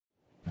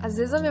Às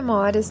vezes a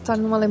memória se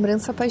torna uma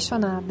lembrança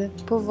apaixonada,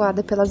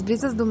 povoada pelas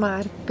brisas do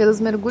mar,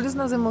 pelos mergulhos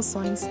nas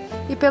emoções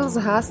e pelos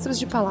rastros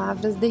de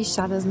palavras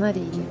deixadas na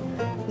areia.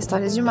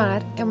 História de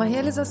Mar é uma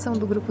realização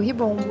do Grupo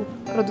Ribombo,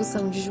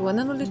 produção de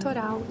Joana no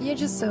Litoral e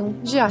edição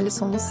de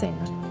Alisson Lucea.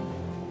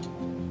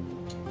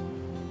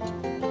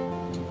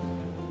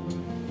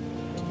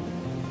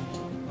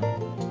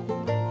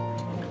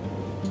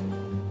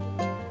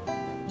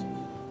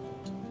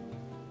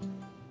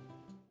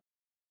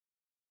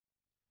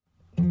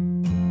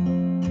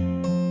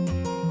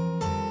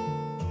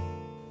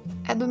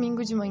 É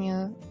domingo de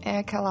manhã, é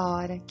aquela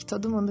hora que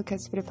todo mundo quer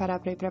se preparar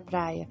para ir para a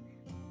praia.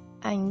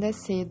 Ainda é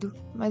cedo,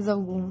 mas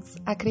alguns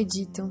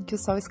acreditam que o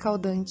sol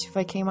escaldante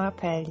vai queimar a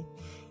pele.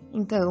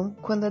 Então,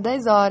 quando é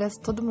 10 horas,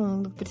 todo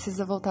mundo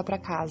precisa voltar para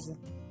casa.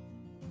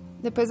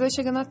 Depois vai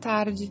chegando a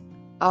tarde,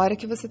 a hora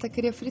que você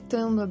queria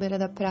fritando à beira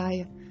da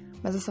praia,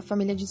 mas a sua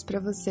família disse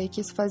para você que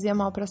isso fazia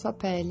mal para sua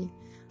pele.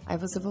 Aí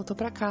você voltou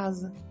para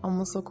casa,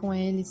 almoçou com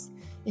eles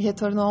e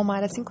retornou ao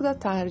mar às 5 da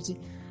tarde,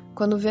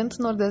 quando o vento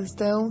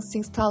nordestão se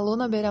instalou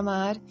na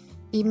beira-mar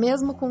e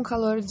mesmo com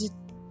calor de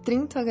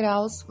 30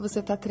 graus,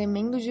 você tá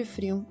tremendo de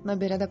frio na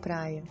beira da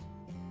praia.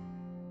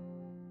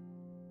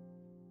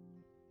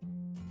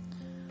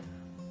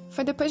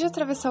 Foi depois de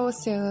atravessar o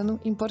oceano,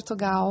 em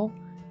Portugal,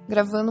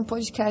 gravando um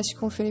podcast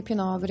com o Felipe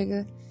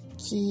Nóbrega,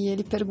 que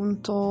ele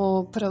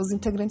perguntou para os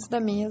integrantes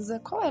da mesa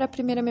qual era a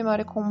primeira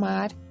memória com o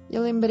mar, e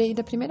eu lembrei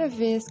da primeira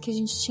vez que a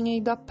gente tinha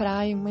ido à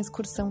praia em uma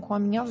excursão com a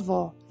minha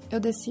avó. Eu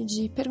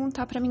decidi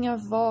perguntar para minha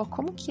avó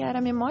como que era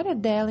a memória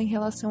dela em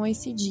relação a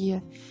esse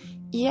dia.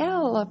 E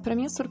ela, para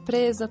minha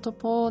surpresa,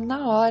 topou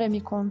na hora me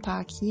contar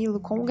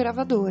aquilo com o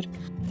gravador.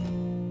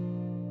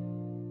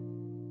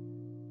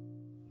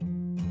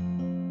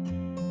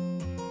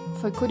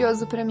 Foi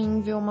curioso para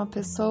mim ver uma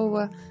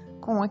pessoa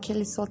com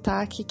aquele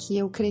sotaque que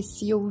eu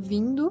cresci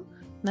ouvindo,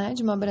 né,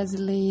 de uma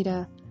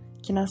brasileira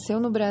que nasceu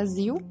no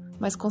Brasil,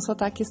 mas com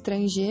sotaque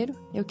estrangeiro.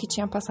 Eu que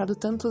tinha passado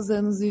tantos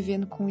anos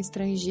vivendo com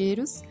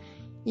estrangeiros.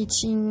 E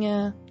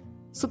tinha,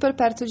 super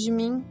perto de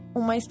mim,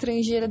 uma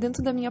estrangeira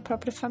dentro da minha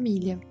própria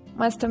família.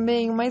 Mas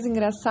também o mais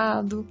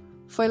engraçado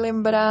foi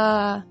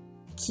lembrar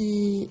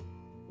que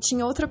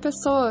tinha outra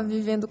pessoa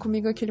vivendo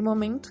comigo naquele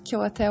momento, que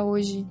eu até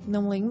hoje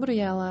não lembro, e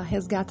ela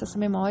resgata essa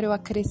memória, ou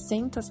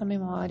acrescenta essa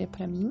memória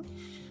pra mim.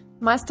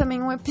 Mas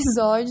também um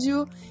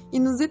episódio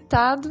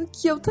inusitado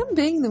que eu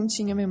também não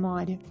tinha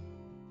memória.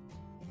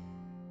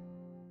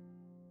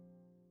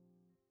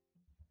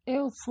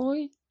 Eu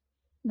fui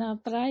na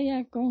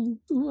praia com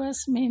duas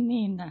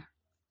meninas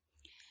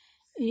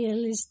e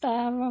ele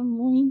estava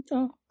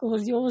muito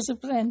curioso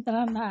para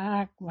entrar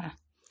na água.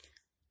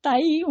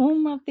 Daí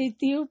uma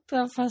pediu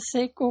para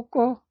fazer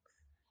cocô.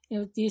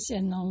 Eu disse,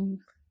 não,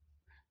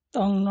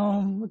 então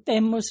não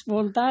temos que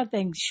voltar,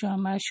 tem que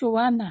chamar a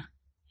Joana.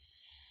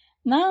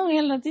 Não,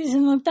 ela disse,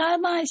 não dá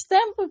mais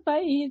tempo para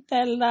ir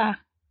até lá.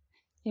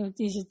 Eu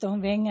disse,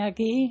 então vem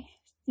aqui,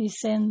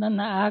 descenda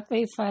na água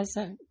e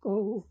faça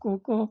o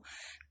cocô.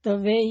 Då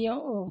veio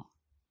o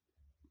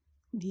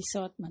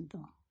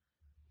mandou.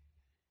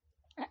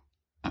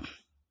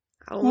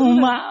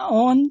 Uma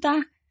onda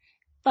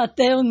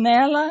bateu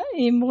nela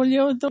e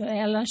molhou.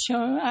 Ela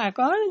achou,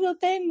 agora eu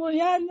tenho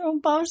molhado, não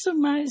posso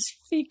mais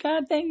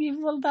ficar, tenho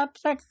que voltar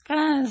para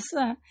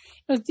casa.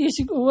 Eu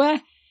disse, ué,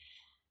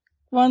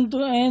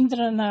 quando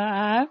entra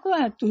na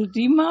água, tudo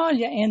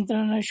molha,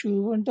 entra na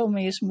chuva, então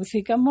mesmo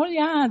fica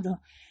molhado.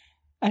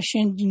 A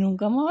gente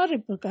nunca morre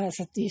por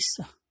causa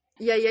disso.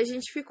 E aí a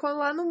gente ficou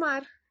lá no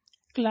mar.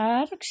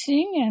 Claro que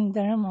sim,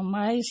 entramos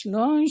mais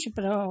longe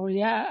para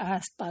olhar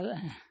as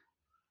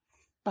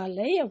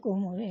baleias,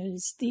 como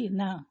eles dizem,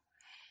 não.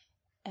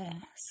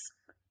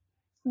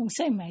 Não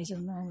sei mais o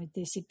nome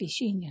desses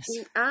bichinhos.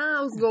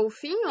 Os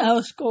golfinhos?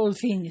 Os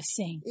golfinhos,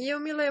 sim. E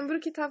eu me lembro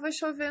que estava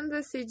chovendo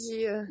esse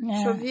dia.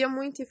 Chovia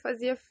muito e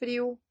fazia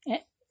frio.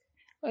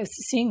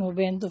 Sim, o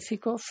vento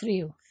ficou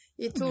frio.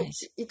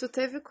 E tu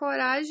teve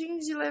coragem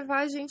de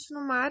levar a gente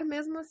no mar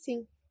mesmo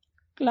assim?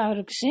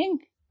 Claro que sim.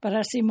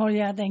 Para se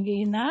molhar tem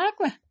que ir na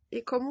água.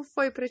 E como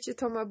foi para te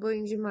tomar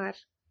banho de mar?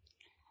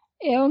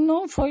 Eu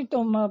não fui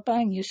tomar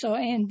banho, só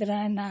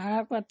entrar na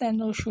água até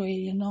no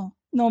joelho.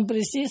 Não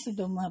preciso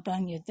tomar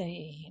banho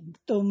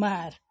do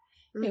mar.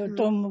 Uhum. Eu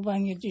tomo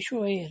banho de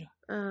joelho.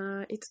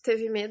 E tu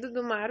teve medo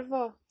do mar,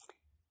 vó?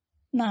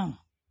 Não.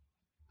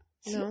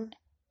 Não?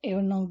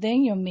 Eu não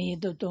tenho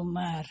medo do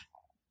mar.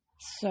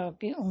 Só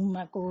que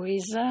uma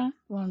coisa,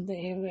 quando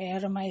eu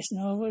era mais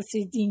novo,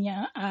 se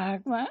tinha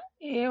água,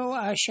 eu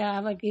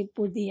achava que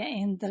podia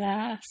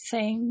entrar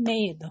sem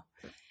medo.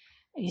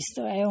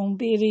 Isto é um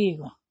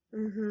perigo.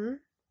 Uhum.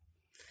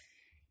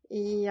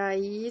 E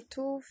aí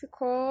tu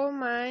ficou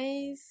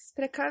mais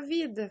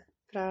precavida,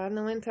 para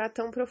não entrar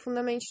tão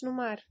profundamente no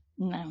mar.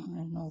 Não,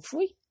 eu não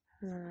fui.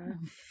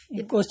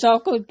 Eu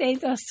só cuidei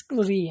das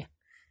gurias.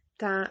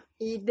 Tá,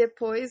 e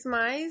depois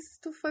mais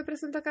tu foi para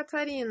Santa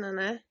Catarina,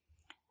 né?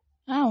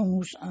 Há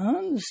uns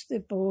anos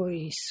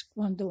depois,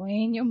 quando o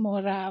Enio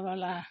morava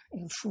lá,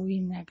 eu fui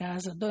na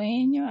casa do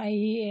Enio,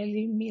 aí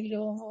ele me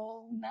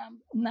levou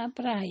na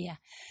praia.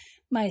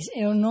 Mas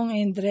eu não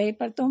entrei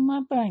para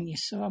tomar banho,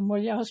 só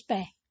molhar os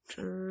pés.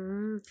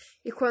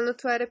 E quando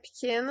tu era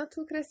pequena,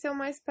 tu cresceu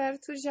mais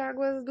perto de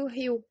águas do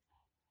rio?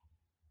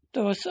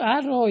 Dos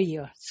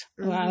arroios.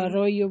 O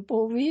arroio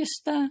Boa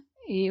Vista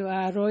e o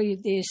arroio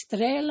de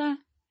Estrela.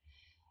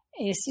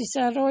 Esses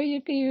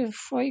arroios que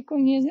foi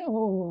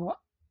conhecido...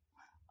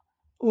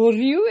 O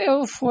rio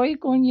eu fui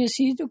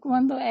conhecido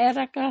quando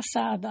era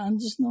casada.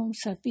 Antes não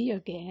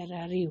sabia que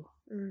era rio.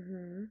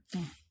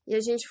 E a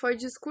gente foi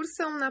de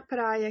excursão na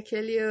praia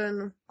aquele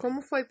ano.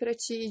 Como foi para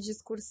ti de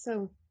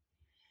excursão?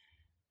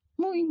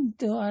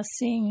 Muito,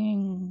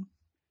 assim,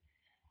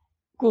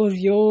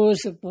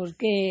 curioso,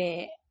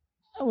 porque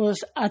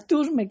a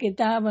turma que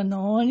estava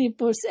no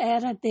ônibus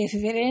era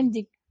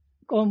diferente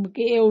como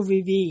que eu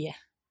vivia.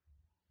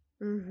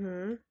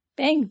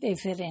 Bem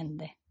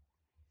diferente.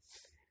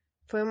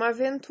 Foi uma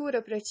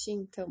aventura para ti,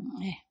 então.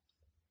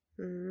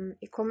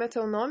 E como é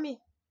teu nome?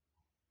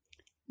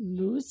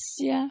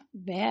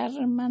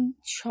 Joana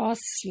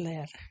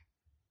Schossler.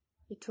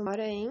 E tu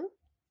mora em?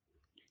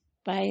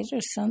 Bairro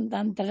Santo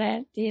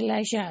André de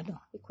Lajado.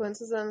 E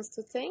quantos anos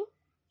tu tem?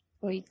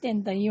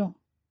 81.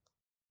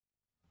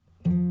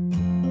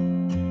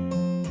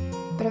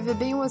 Para ver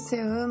bem o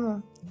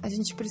oceano, a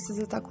gente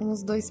precisa estar com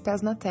os 2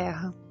 pés na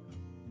terra.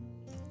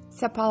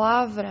 Se a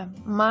palavra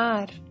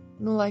mar,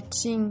 no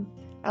latim,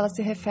 ela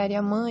se refere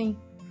à mãe,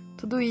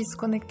 tudo isso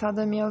conectado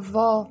à minha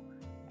avó,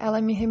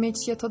 ela me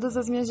remetia a todas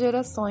as minhas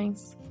gerações.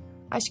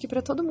 Acho que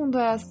para todo mundo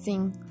é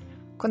assim.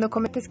 Quando eu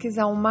comecei a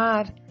pesquisar o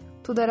mar,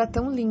 tudo era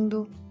tão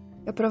lindo.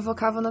 Eu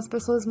provocava nas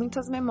pessoas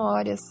muitas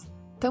memórias,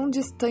 tão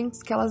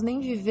distantes que elas nem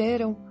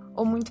viveram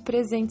ou muito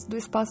presentes do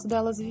espaço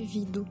delas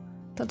vivido,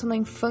 tanto na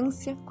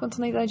infância quanto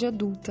na idade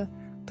adulta,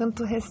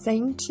 tanto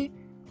recente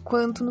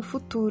quanto no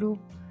futuro.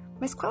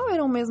 Mas qual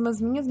eram mesmo as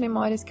minhas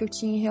memórias que eu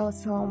tinha em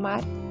relação ao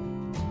mar?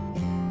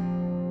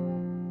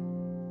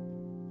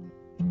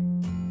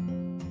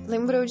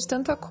 Lembro eu de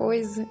tanta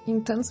coisa,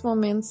 em tantos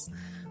momentos,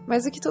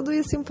 mas o que tudo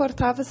isso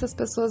importava se as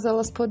pessoas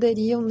elas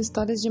poderiam, no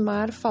Histórias de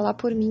Mar, falar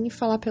por mim e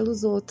falar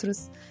pelos outros.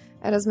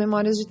 Eram as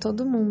memórias de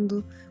todo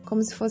mundo,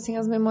 como se fossem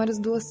as memórias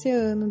do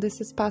oceano,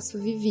 desse espaço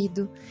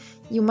vivido.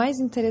 E o mais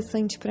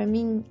interessante para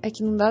mim é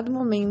que num dado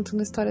momento,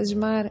 no Histórias de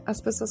Mar, as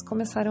pessoas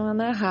começaram a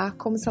narrar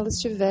como se elas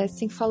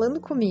estivessem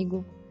falando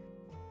comigo.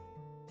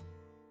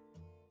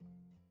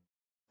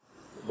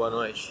 Boa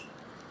noite.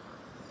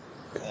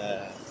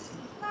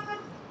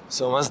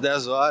 São umas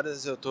 10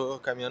 horas, eu tô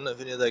caminhando na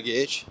Avenida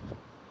Gate,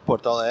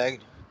 Porto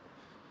Alegre,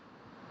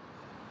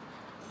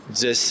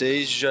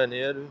 16 de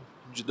janeiro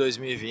de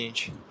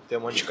 2020. Tem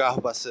um monte de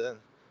carro passando.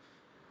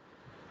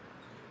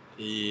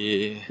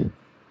 E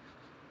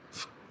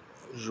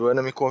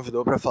Joana me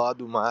convidou para falar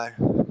do mar.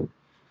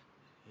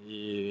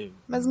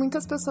 Mas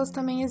muitas pessoas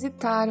também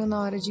hesitaram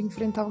na hora de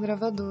enfrentar o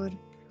gravador.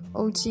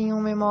 Ou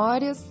tinham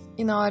memórias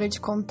e na hora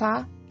de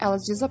contar,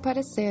 elas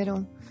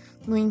desapareceram.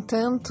 No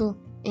entanto,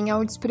 em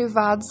áudios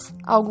privados,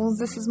 alguns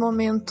desses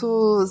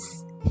momentos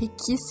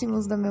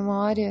riquíssimos da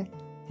memória,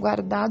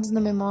 guardados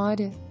na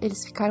memória, eles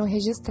ficaram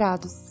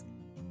registrados.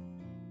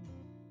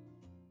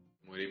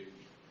 Morei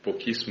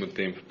pouquíssimo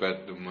tempo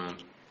perto do mar,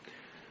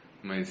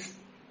 mas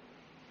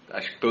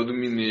acho que todo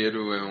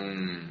mineiro é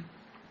um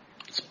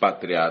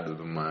expatriado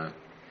do mar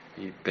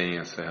e tem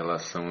essa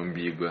relação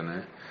ambígua,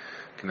 né?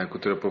 Que na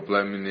cultura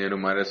popular mineira o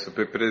mar é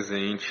super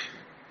presente,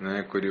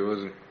 né?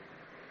 Curioso.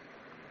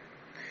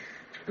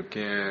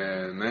 Porque,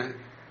 né?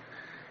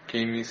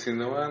 Quem me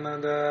ensinou a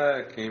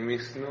nadar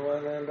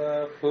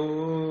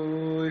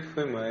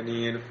foi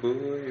marinheiro,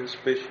 foi os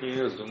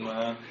peixinhos do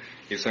mar.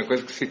 Isso é uma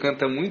coisa que se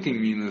canta muito em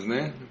Minas,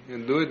 né? É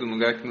doido, um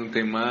lugar que não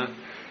tem mar.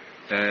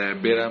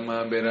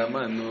 Beira-mar,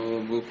 beira-mar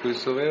novo, fui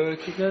sou eu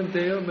que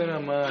cantei o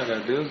beira-mar,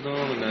 adeus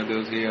dono,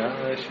 adeus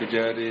riacho de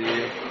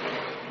areia.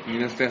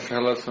 Minas tem essa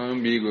relação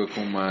ambígua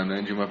com o mar,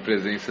 né? De uma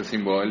presença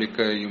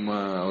simbólica e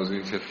uma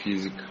ausência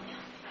física.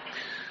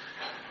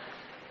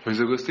 Mas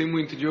eu gostei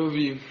muito de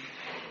ouvir,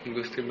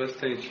 gostei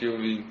bastante de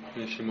ouvir,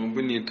 achei muito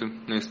bonito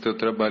nesse teu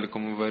trabalho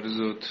como vários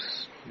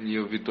outros, e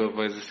ouvir tua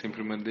voz é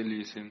sempre uma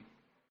delícia.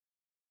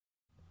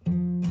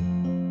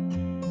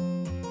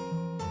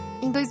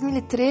 Em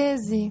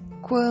 2013,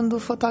 quando o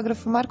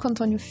fotógrafo Marco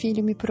Antônio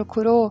Filho me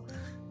procurou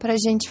para a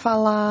gente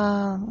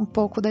falar um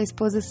pouco da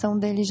exposição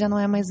dele Já Não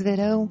É Mais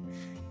Verão,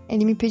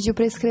 ele me pediu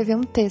para escrever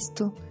um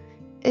texto.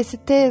 Esse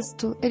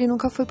texto, ele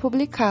nunca foi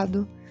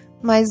publicado,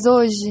 mas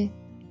hoje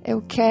eu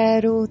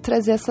quero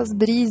trazer essas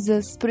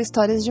brisas para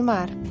Histórias de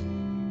Mar.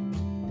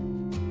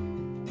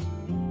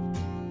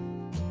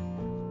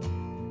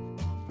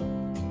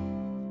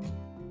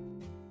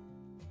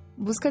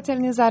 Busco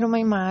eternizar uma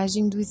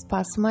imagem do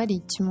espaço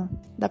marítimo,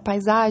 da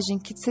paisagem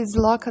que se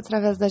desloca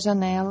através da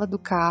janela do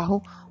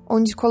carro,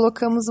 onde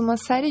colocamos uma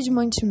série de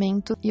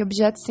mantimentos e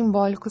objetos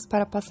simbólicos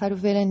para passar o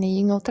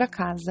veraneio em outra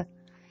casa.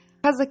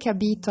 Casa que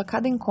habito a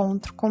cada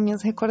encontro com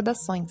minhas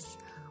recordações,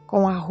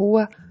 com a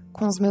rua,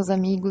 com os meus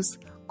amigos,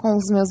 com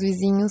os meus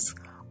vizinhos,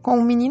 com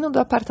o menino do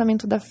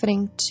apartamento da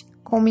frente,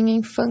 com minha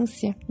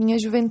infância, minha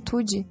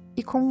juventude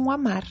e com o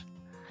amar.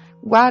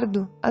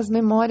 Guardo as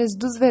memórias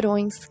dos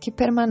verões que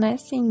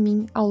permanecem em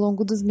mim ao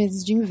longo dos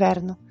meses de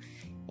inverno.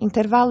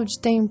 Intervalo de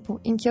tempo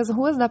em que as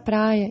ruas da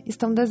praia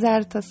estão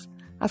desertas,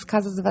 as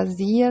casas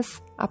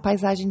vazias, a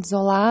paisagem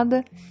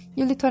desolada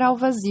e o litoral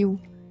vazio.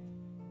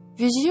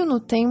 Vigio no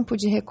tempo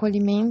de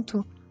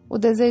recolhimento o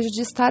desejo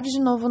de estar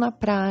de novo na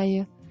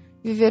praia,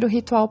 viver o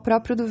ritual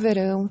próprio do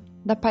verão,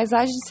 da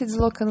paisagem se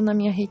deslocando na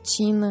minha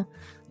retina,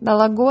 da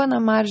lagoa na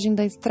margem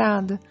da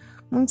estrada,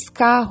 muitos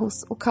carros,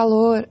 o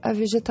calor, a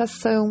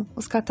vegetação,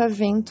 os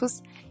cataventos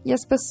e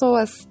as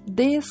pessoas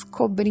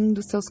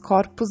descobrindo seus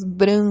corpos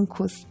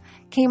brancos,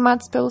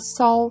 queimados pelo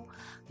sol,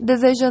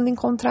 desejando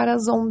encontrar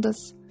as ondas.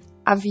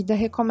 A vida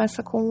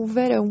recomeça com o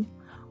verão,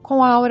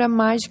 com a aura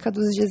mágica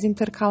dos dias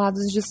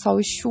intercalados de sol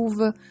e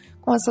chuva,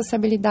 com as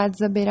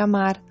sociabilidades à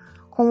beira-mar,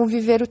 com o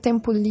viver o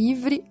tempo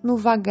livre no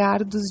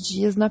vagar dos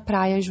dias na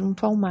praia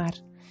junto ao mar,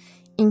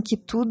 em que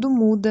tudo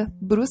muda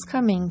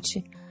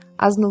bruscamente.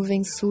 As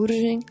nuvens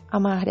surgem, a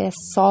maré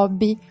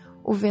sobe,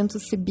 o vento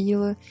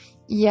sibila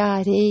e a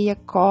areia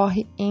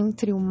corre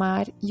entre o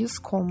mar e os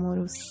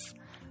cômoros.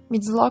 Me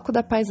desloco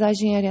da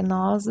paisagem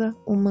arenosa,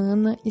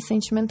 humana e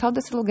sentimental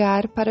desse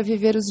lugar para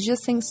viver os dias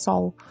sem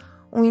sol,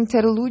 um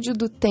interlúdio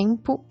do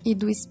tempo e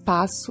do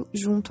espaço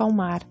junto ao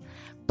mar,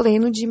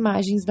 pleno de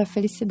imagens da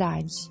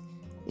felicidade.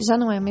 Já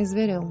não é mais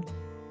verão.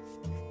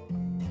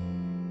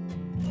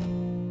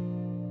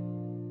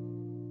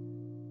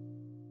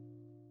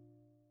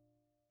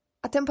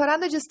 A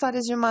temporada de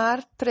Histórias de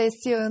Mar para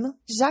esse ano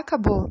já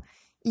acabou.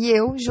 E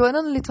eu,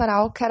 Joana no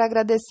Litoral, quero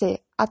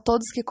agradecer a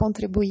todos que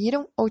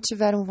contribuíram ou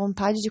tiveram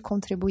vontade de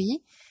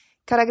contribuir.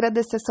 Quero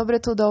agradecer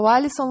sobretudo ao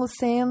Alisson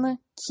Lucea,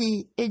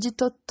 que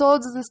editou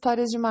todas as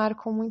Histórias de Mar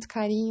com muito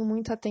carinho,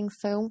 muita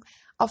atenção,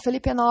 ao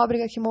Felipe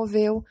Nóbrega, que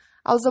moveu,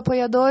 aos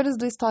apoiadores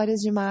do Histórias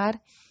de Mar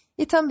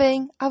e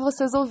também a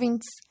vocês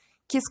ouvintes,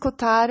 que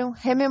escutaram,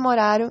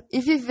 rememoraram e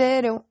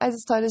viveram as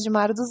histórias de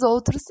mar dos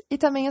outros e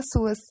também as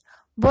suas.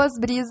 Boas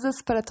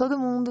brisas para todo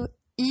mundo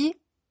e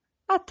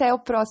até o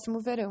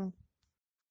próximo verão.